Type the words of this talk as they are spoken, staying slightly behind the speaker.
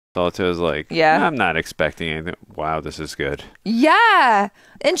saw it, I was like, Yeah. I'm not expecting anything. Wow, this is good. Yeah.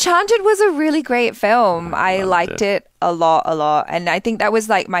 Enchanted was a really great film. I liked it a lot. And I think that was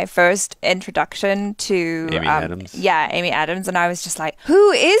like my first introduction to Amy Adams. Yeah, Amy Adams. And I was just like,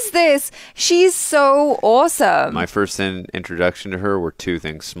 who is this? She's so awesome. My first introduction to her were two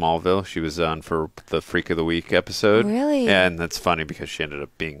things. Smallville. She was on for the Freak of the Week episode. Really? Yeah, and that's funny because she ended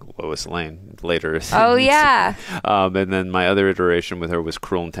up being Lois Lane later. Oh, yeah. And then my other iteration with her was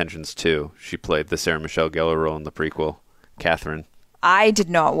Cruel Intentions 2. She played the Sarah Michelle Gellar role in the prequel, Catherine. I did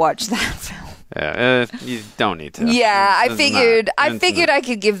not watch that film. Yeah, you don't need to. Yeah, I figured I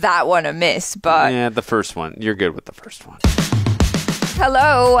could give that one a miss, but yeah, the first one. You're good with the first one.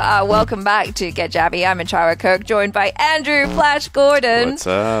 hello, welcome back to Get Jabby. I'm Achara Kirk, joined by Andrew Flash Gordon. What's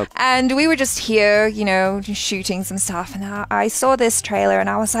up? And we were just here, you know, just shooting some stuff, and I saw this trailer, and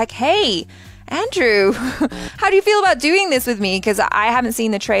I was like, hey, Andrew, how do you feel about doing this with me? Because I haven't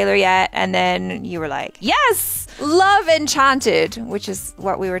seen the trailer yet. And then you were like, yes, love Enchanted, which is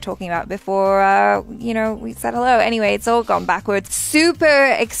what we were talking about before, we said hello. Anyway, it's all gone backwards. Super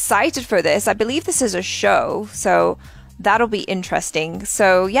excited for this. I believe this is a show, so that'll be interesting.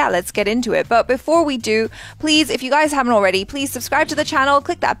 So yeah, let's get into it. But before we do, please, if you guys haven't already, please subscribe to the channel,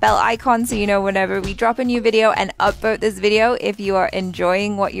 click that bell icon so you know whenever we drop a new video, and upvote this video if you are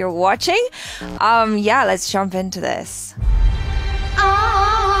enjoying what you're watching. Yeah, let's jump into this.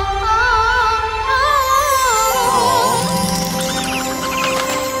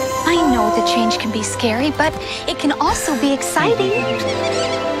 I know the change can be scary, but it can also be exciting.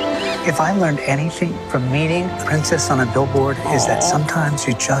 If I learned anything from meeting Princess on a billboard, is that sometimes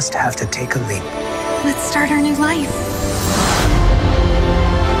you just have to take a leap. Let's start our new life.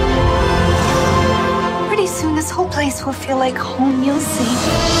 Pretty soon, this whole place will feel like home, you'll see.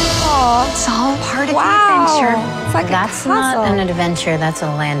 It's all part of the adventure. It's like That's a castle. not an adventure, that's a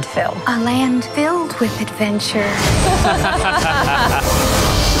landfill. A land filled with adventure.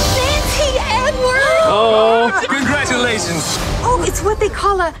 Nancy Edwards! Oh, Congratulations! Oh, it's what they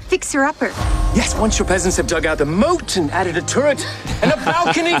call a fixer-upper. Yes, once your peasants have dug out the moat and added a turret and a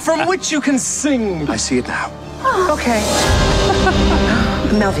balcony from which you can sing. I see it now. Okay.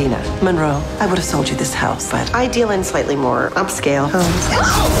 Melvina, Monroe, I would have sold you this house, but I deal in slightly more upscale homes.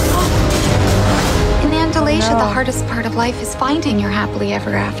 In Andalasia, the hardest part of life is finding your happily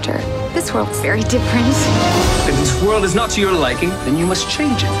ever after. This world's very different. If this world is not to your liking, then you must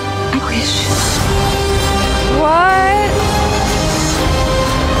change it. I wish. What?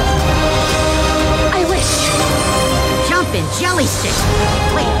 I wish. Jumping jelly stick.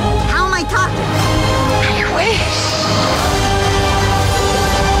 Wait, how am I talking?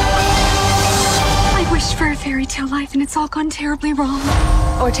 I wish for a fairy tale life, and it's all gone terribly wrong.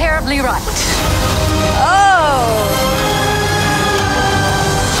 Or terribly right. Oh!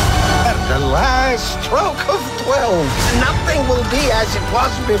 At the last stroke of 12, nothing will be as it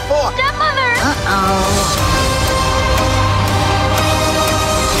was before. Stepmother!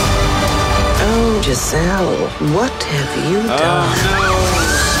 Oh, Giselle, what have you done?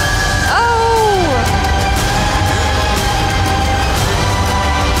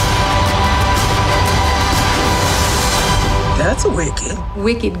 That's wicked.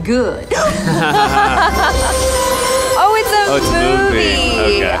 Wicked good. Oh, it's a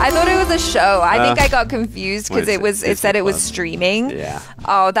movie. Okay. I thought it was a show. I think I got confused because What is it said it was Plus? streaming. Yeah.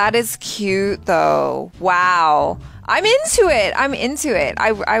 Oh, that is cute though. Wow. I'm into it.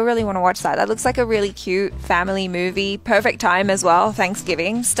 I really want to watch that. That looks like a really cute family movie. Perfect time as well.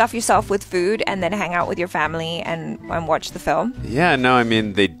 Thanksgiving. Stuff yourself with food and then hang out with your family and watch the film. yeah, no, I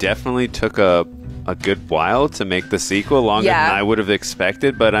mean, they definitely took a good while to make the sequel, longer than I would have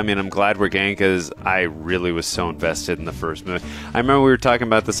expected, but I mean, I'm glad we're getting, because I really was so invested in the first movie. I remember we were talking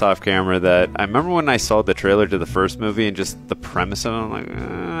about this off camera, that I remember when I saw the trailer to the first movie and just the premise of it, I'm like,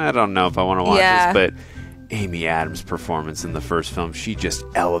 I don't know if I want to watch this, but Amy Adams' performance in the first film, she just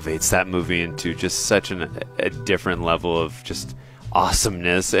elevates that movie into just such a different level of just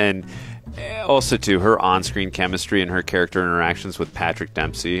awesomeness. And also, too, her on-screen chemistry and her character interactions with Patrick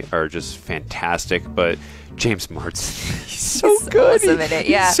Dempsey are just fantastic. But James Marsden, he's so good. Awesome in it,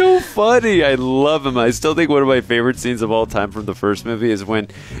 yeah. He's so funny. I love him. I still think one of my favorite scenes of all time from the first movie is when,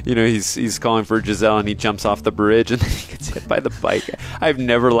 he's calling for Giselle and he jumps off the bridge and then he gets hit by the bike. I've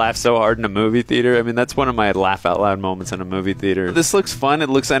never laughed so hard in a movie theater. I mean, that's one of my laugh out loud moments in a movie theater. This looks fun. It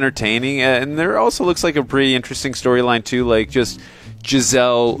looks entertaining. And there also looks like a pretty interesting storyline, too. Like, just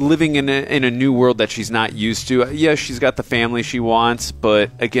Giselle living in a new world that she's not used to. Yeah, she's got the family she wants,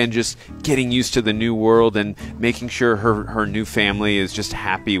 but again, just getting used to the new world and making sure her new family is just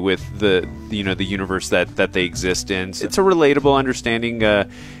happy with the universe that they exist in. It's a relatable, understanding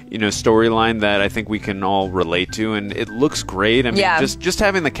storyline that I think we can all relate to, and it looks great. I mean, just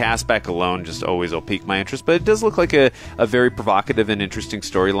having the cast back alone just always will pique my interest, but it does look like a very provocative and interesting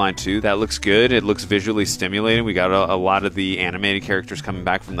storyline too. That looks good. It looks visually stimulating. We got a lot of the animated characters coming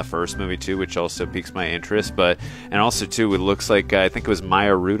back from the first movie too, which also piques my interest. And also too, it looks like I think it was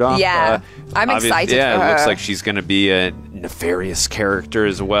Maya Rudolph. Yeah, I'm excited for her. It looks like she's going to be a nefarious character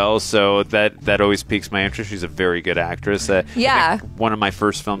as well, so that always piques my interest. She's a very good actress. I think one of my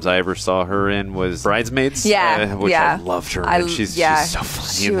first films I ever saw her in was Bridesmaids, which I loved her in. She's so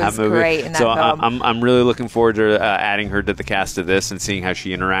funny in that movie. Great in that film. I'm really looking forward to adding her to the cast of this and seeing how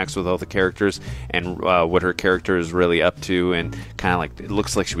she interacts with all the characters and what her character is really up to, and kind of like it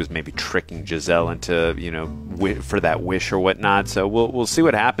looks like she was maybe tricking Giselle into for that wish or whatnot. So we'll see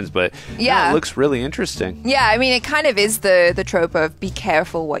what happens, but it looks really interesting. Yeah, I mean, it kind of is the trope of be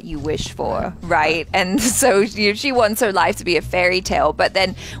careful what you wish for, right? And so she wants her life to be a fairy tale, but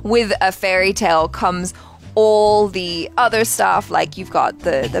then with a fairy tale comes all the other stuff, like you've got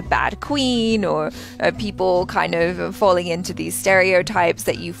the bad queen or people kind of falling into these stereotypes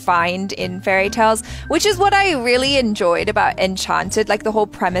that you find in fairy tales, which is what I really enjoyed about Enchanted. Like the whole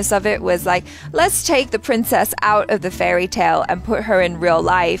premise of it was like, let's take the princess out of the fairy tale and put her in real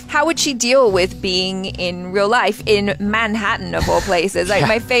life. How would she deal with being in real life in Manhattan of all places? Like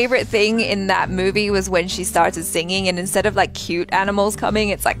my favorite thing in that movie was when she started singing, and instead of like cute animals coming,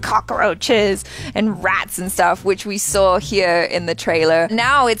 it's like cockroaches and rats and stuff, which we saw here in the trailer.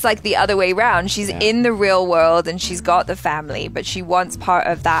 Now it's like the other way around. She's in the real world and she's got the family, but she wants part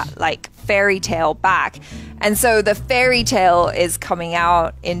of that like fairy tale back. And so the fairy tale is coming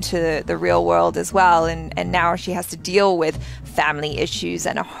out into the real world as well, and now she has to deal with family issues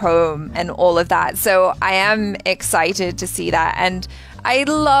and a home and all of that. So I am excited to see that, and I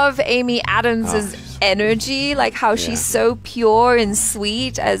love Amy Adams' energy, like how she's so pure and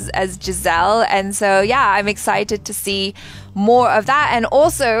sweet as Giselle. And so, I'm excited to see more of that. And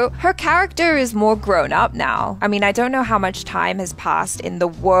also, her character is more grown up now. I mean, I don't know how much time has passed in the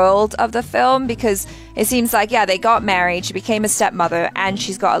world of the film, because it seems like, they got married, she became a stepmother, and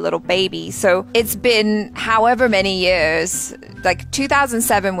she's got a little baby. So it's been however many years. Like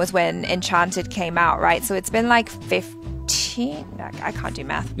 2007 was when Enchanted came out, right? So it's been like 15. I can't do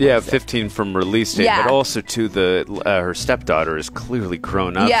math. 15 from release date, but also to her stepdaughter is clearly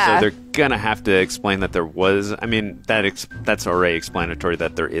grown up, so they're gonna have to explain that there was. I mean, that's already explanatory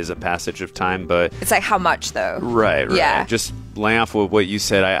that there is a passage of time, but it's like how much though? Right. Yeah. Just laying off with what you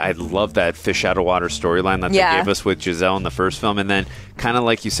said, I love that fish out of water storyline that they gave us with Giselle in the first film, and then kind of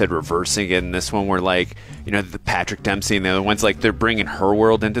like you said, reversing it in this one, where like the Patrick Dempsey and the other ones, like they're bringing her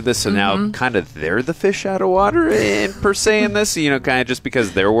world into this, so now kind of they're the fish out of water per se in this, kind of just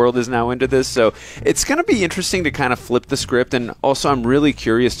because their world is now into this. So it's going to be interesting to kind of flip the script, and also I'm really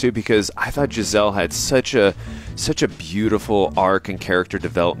curious too, because I thought Giselle had such a beautiful arc and character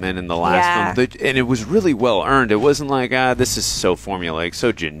development in the last film, and it was really well earned. It wasn't like this is so formulaic,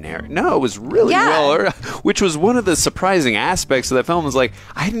 so generic. No, it was really well earned, which was one of the surprising aspects of that film. Was like,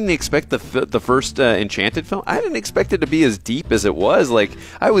 I didn't expect the first Enchanted film, I didn't expect it to be as deep as it was. Like,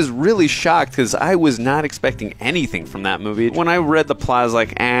 I was really shocked because I was not expecting anything from that movie. When I read the plot, I was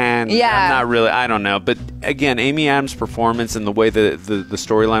like, I'm not really, I don't know. But again, Amy Adams' performance and the way the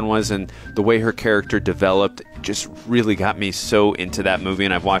storyline was and the way her character developed just really got me so into that movie,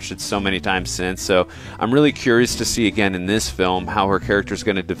 and I've watched it so many times since. So I'm really curious to see again in this film how her character is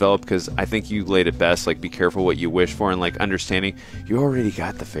going to develop, because I think you laid it best, like be careful what you wish for, and like understanding you already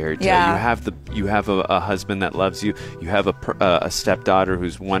got the fairy tale. You have a husband that loves you, you have a stepdaughter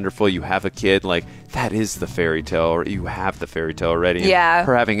who's wonderful, you have a kid, like that is the fairy tale, or you have the fairy tale already. And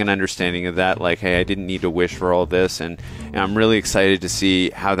her having an understanding of that, like, hey, I didn't need to wish for all this, and I'm really excited to see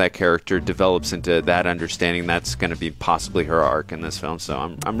how that character develops into that understanding. That's going to be possibly her arc in this film, so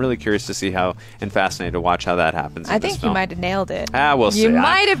I'm really curious to see how, and fascinated to watch how that happens. I think you might have nailed it. We'll see. You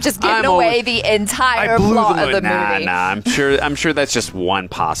might have just given away the entire plot of the movie. I'm sure that's just one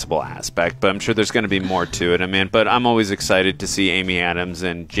possible aspect, but I'm sure there's going to be more to it. I mean, but I'm always excited to see Amy Adams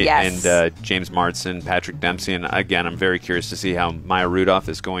and James Marsden, Patrick Dempsey, and again, I'm very curious to see how Maya Rudolph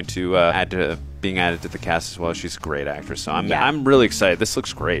is going to being added to the cast as well. She's a great actress, so I'm really excited. This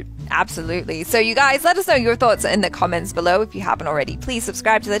looks great. Absolutely. So you guys, let us know your thoughts in the comments below. If you haven't already, please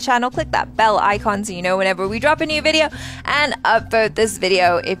subscribe to the channel, click that bell icon so you know whenever we drop a new video, and upvote this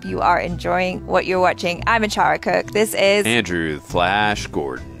video if you are enjoying what you're watching. I'm Achara Cook. This is Andrew Flash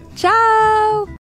Gordon. Ciao!